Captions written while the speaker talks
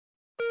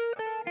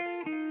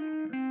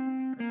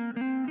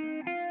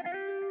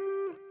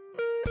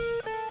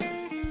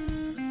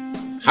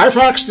Hi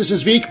folks, this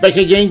is Vic back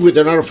again with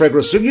another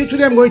fragrance review.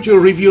 Today I'm going to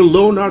review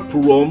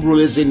LéonardPourHomme,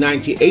 released in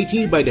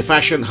 1980 by the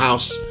fashion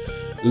house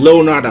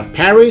Leonard of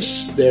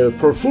Paris. The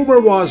perfumer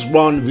was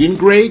Ron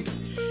Winnegrad.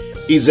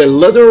 It's a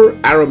leather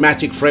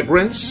aromatic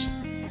fragrance.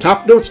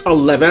 Top notes are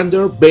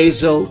lavender,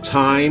 basil,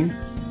 thyme,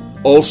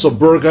 also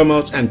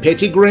bergamot and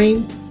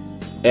petitgrain.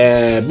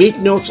 Mid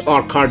notes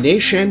are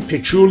carnation,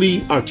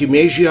 patchouli,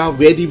 artemisia,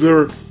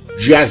 vetiver,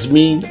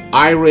 jasmine,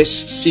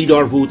 iris,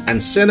 cedarwood,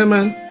 and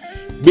cinnamon.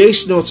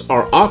 Base notes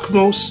are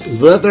oakmoss,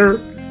 leather,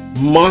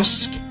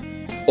 musk,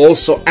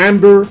 also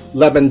amber,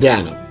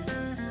 lavandana.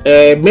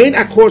 Main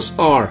accords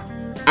are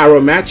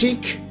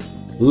aromatic,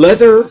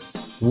 leather,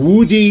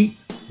 woody,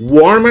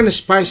 warm and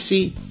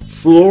spicy,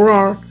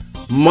 floral,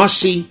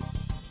 mossy,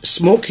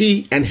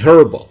 smoky, and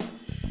herbal.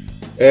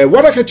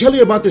 What I can tell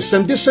you about this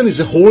scent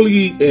is a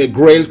holy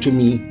grail to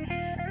me.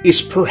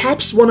 It's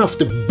perhaps one of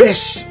the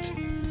best,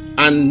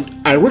 and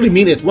I really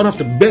mean it, one of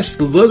the best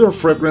leather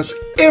fragrance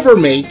ever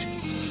made.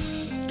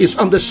 It's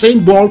on the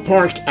same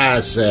ballpark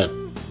as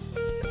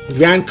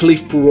Van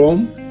Cleef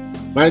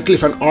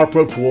and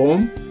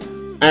Arpels,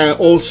 and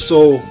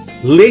also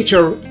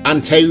later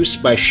Antaeus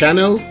by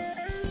Chanel.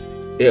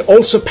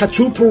 Also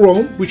Patou Pour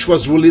Homme, which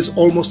was released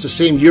almost the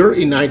same year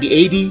in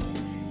 1980.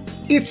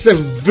 It's a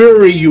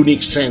very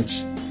unique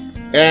scent,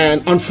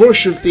 and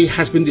unfortunately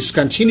has been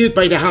discontinued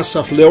by the house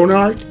of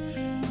Leonard.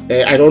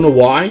 I don't know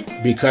why,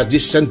 because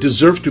this scent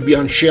deserves to be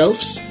on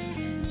shelves.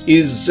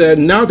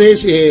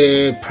 Nowadays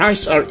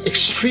prices are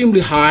extremely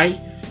high.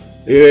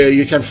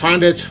 You can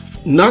find it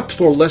not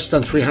for less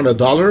than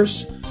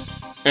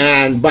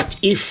 $300, but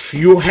if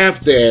you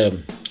have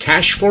the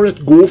cash for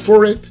it, go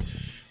for it,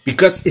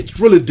 because it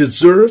really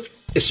deserves,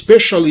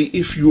 especially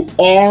if you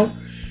are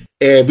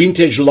a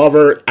vintage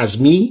lover as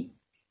me.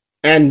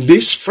 And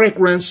this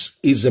fragrance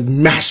is a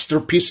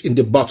masterpiece in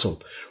the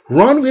bottle.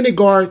 Ron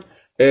Winnegrad,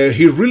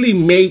 he really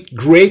made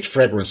great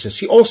fragrances.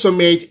 He also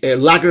made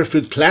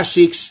Lagerfeld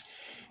classics.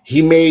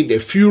 He made a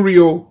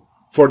Furio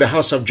for the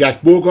house of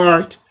Jack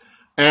Bogart,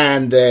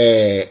 and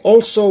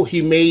also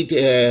he made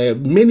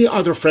many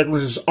other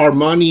fragrances,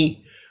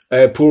 Armani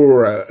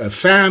pour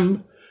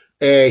Femme.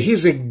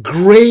 He's a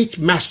great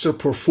master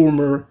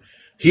perfumer.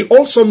 He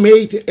also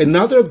made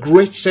another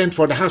great scent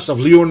for the house of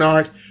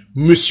Leonard,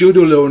 Monsieur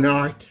de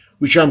Leonard,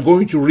 which I'm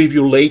going to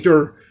review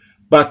later.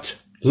 But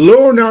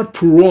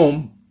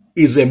LéonardPourHomme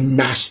is a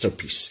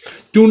masterpiece.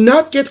 Do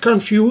not get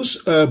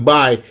confused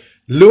by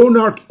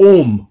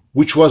LéonardHomme,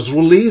 which was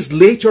released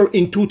later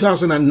in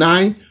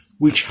 2009,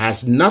 which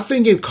has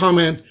nothing in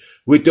common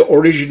with the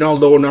original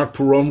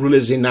LéonardPourHomme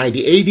released in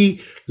 1980.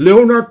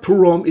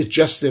 LéonardPourHomme is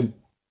just an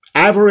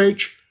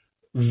average,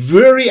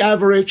 very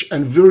average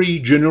and very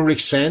generic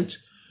scent.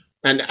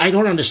 And I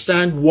don't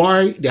understand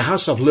why the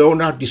house of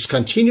Leonard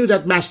discontinued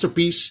that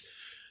masterpiece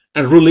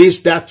and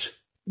released that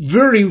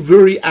very,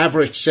 very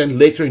average scent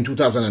later in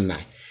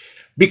 2009.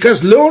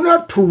 Because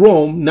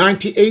LéonardPourHomme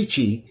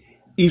 1980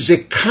 is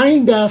a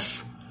kind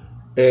of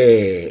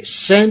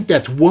scent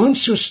that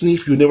once you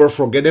sniff, you never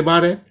forget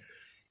about it.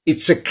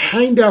 It's a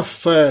kind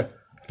of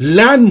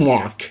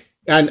landmark.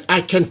 And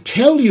I can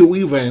tell you,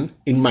 even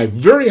in my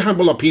very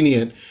humble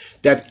opinion,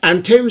 that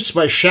Antaeus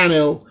by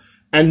Chanel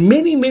and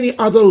many, many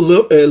other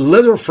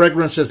leather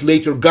fragrances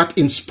later got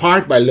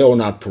inspired by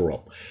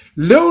LéonardPourHomme.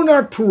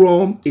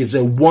 LéonardPourHomme is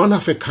a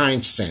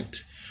one-of-a-kind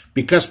scent,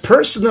 because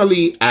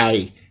personally,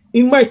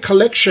 in my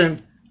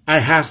collection, I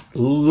have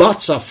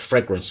lots of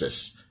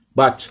fragrances,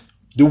 but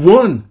the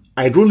one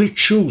I really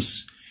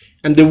choose,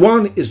 and the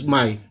one is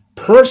my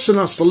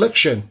personal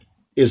selection,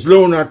 is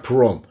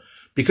LéonardPourHomme,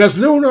 because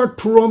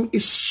LéonardPourHomme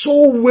is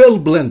so well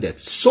blended,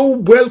 so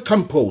well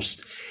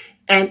composed,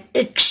 and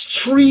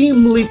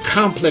extremely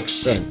complex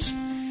scent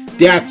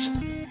that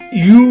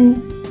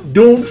you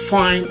don't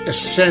find a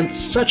scent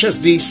such as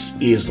this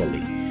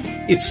easily.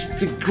 It's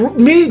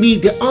maybe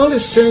the only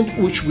scent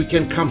which we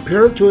can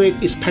compare to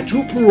it is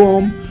Patou Pour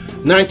Homme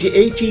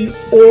 1980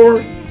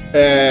 or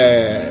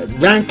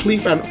Van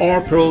Cleef and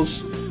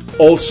Arpels,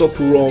 also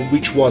Pour Homme,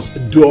 which was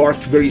dark,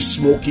 very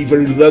smoky,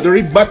 very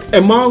leathery. But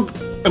among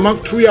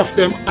three of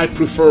them, I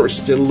prefer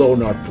still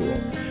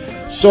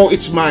LéonardPourHomme. So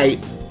it's my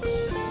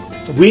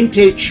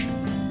vintage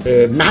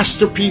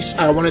masterpiece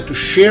I wanted to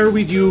share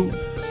with you,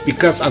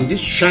 because on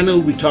this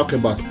channel we talk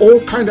about all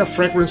kind of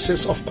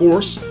fragrances, of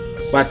course,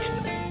 but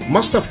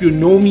most of you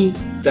know me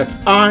that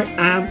I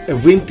am a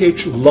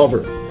vintage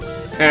lover.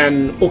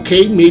 And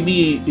okay,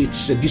 maybe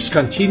it's a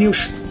discontinued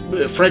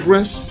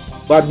fragrance,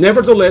 but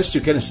nevertheless you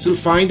can still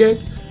find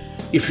it.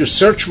 If you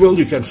search well,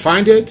 you can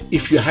find it.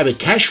 If you have a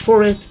cash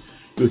for it,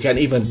 you can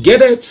even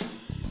get it.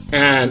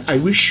 And I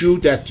wish you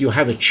that you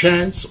have a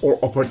chance or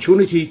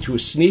opportunity to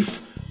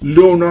sniff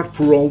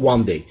LéonardPourHomme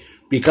one day,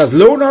 because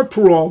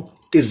LéonardPourHomme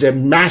is a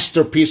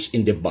masterpiece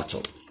in the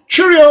bottle.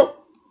 Cheerio!